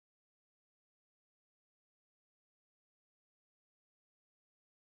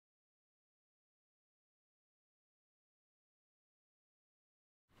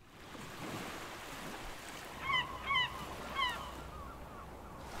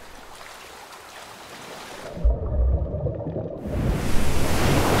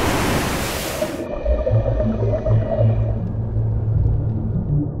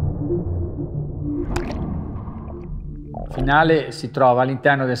finale si trova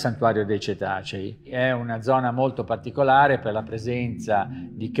all'interno del Santuario dei Cetacei. È una zona molto particolare per la presenza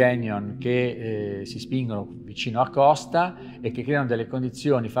di canyon che si spingono vicino a costa e che creano delle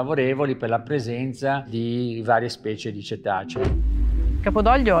condizioni favorevoli per la presenza di varie specie di cetacei. Il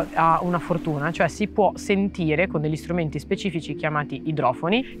capodoglio ha una fortuna, cioè si può sentire con degli strumenti specifici chiamati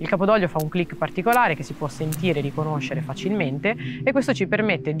idrofoni. Il capodoglio fa un click particolare che si può sentire e riconoscere facilmente e questo ci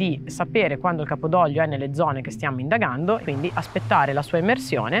permette di sapere quando il capodoglio è nelle zone che stiamo indagando e quindi aspettare la sua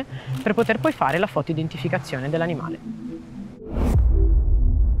immersione per poter poi fare la fotoidentificazione dell'animale.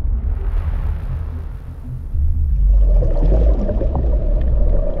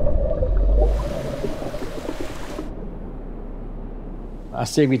 A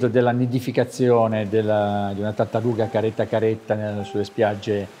seguito della nidificazione di una tartaruga caretta sulle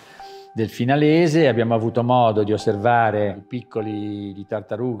spiagge del Finalese abbiamo avuto modo di osservare i piccoli di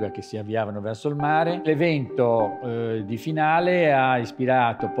tartaruga che si avviavano verso il mare. L'evento di finale ha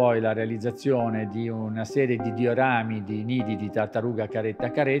ispirato poi la realizzazione di una serie di diorami di nidi di tartaruga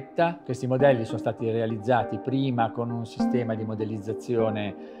caretta. Questi modelli sono stati realizzati prima con un sistema di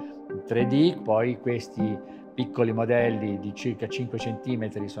modellizzazione 3D, poi questi piccoli modelli di circa 5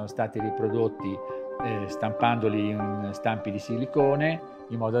 cm sono stati riprodotti stampandoli in stampi di silicone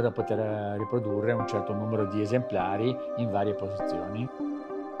in modo da poter riprodurre un certo numero di esemplari in varie posizioni.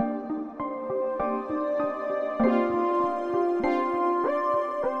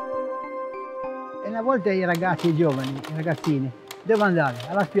 E una volta i ragazzi, i giovani, i ragazzini, dove andare?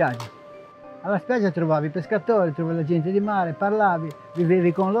 Alla spiaggia. Alla spiaggia trovavi i pescatori, trovavi la gente di mare, parlavi,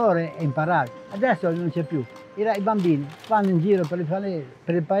 vivevi con loro e imparavi. Adesso non c'è più. I bambini vanno in giro per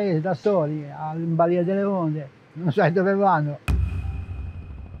il paese da soli, in balia delle onde, non sai dove vanno.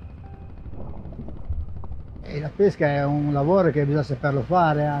 E la pesca è un lavoro che bisogna saperlo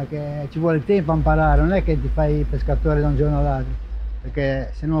fare, anche ci vuole tempo a imparare, non è che ti fai pescatore da un giorno all'altro, perché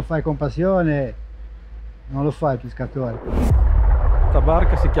se non lo fai con passione non lo fai il pescatore. Questa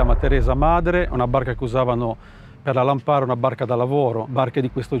barca si chiama Teresa Madre, è una barca che usavano per la Lampara, una barca da lavoro, barche di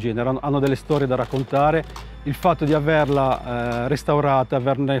questo genere, hanno delle storie da raccontare. Il fatto di averla restaurata,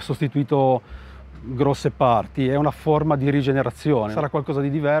 averne sostituito grosse parti, è una forma di rigenerazione, sarà qualcosa di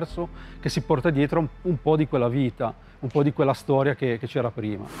diverso che si porta dietro un po' di quella vita, un po' di quella storia che c'era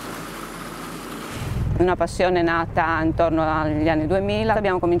prima. Una passione nata intorno agli anni 2000,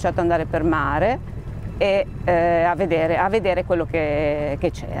 abbiamo cominciato ad andare per mare e a vedere quello che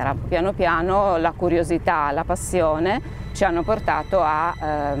c'era. Piano piano la curiosità, la passione ci hanno portato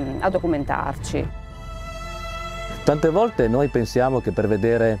a documentarci. Tante volte noi pensiamo che per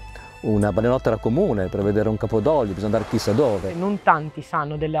vedere una balenottera comune, per vedere un capodoglio bisogna andare chissà dove. Non tanti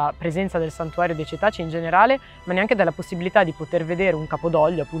sanno della presenza del Santuario dei Cetacei in generale, ma neanche della possibilità di poter vedere un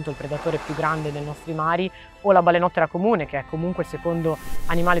capodoglio, appunto il predatore più grande dei nostri mari, o la balenottera comune, che è comunque il secondo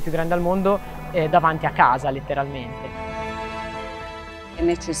animale più grande al mondo, davanti a casa letteralmente. È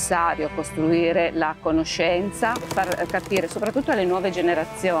necessario costruire la conoscenza, far capire soprattutto alle nuove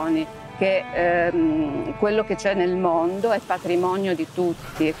generazioni che quello che c'è nel mondo è patrimonio di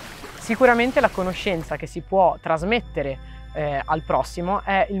tutti. Sicuramente la conoscenza che si può trasmettere al prossimo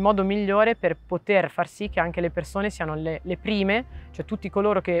è il modo migliore per poter far sì che anche le persone siano le prime, cioè tutti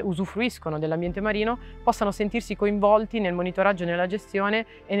coloro che usufruiscono dell'ambiente marino, possano sentirsi coinvolti nel monitoraggio, nella gestione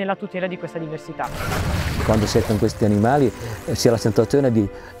e nella tutela di questa diversità. Quando si è con questi animali si ha la sensazione di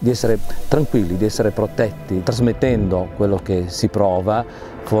essere tranquilli, di essere protetti, trasmettendo quello che si prova,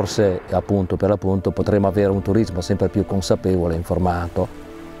 forse appunto per l'appunto potremo avere un turismo sempre più consapevole e informato.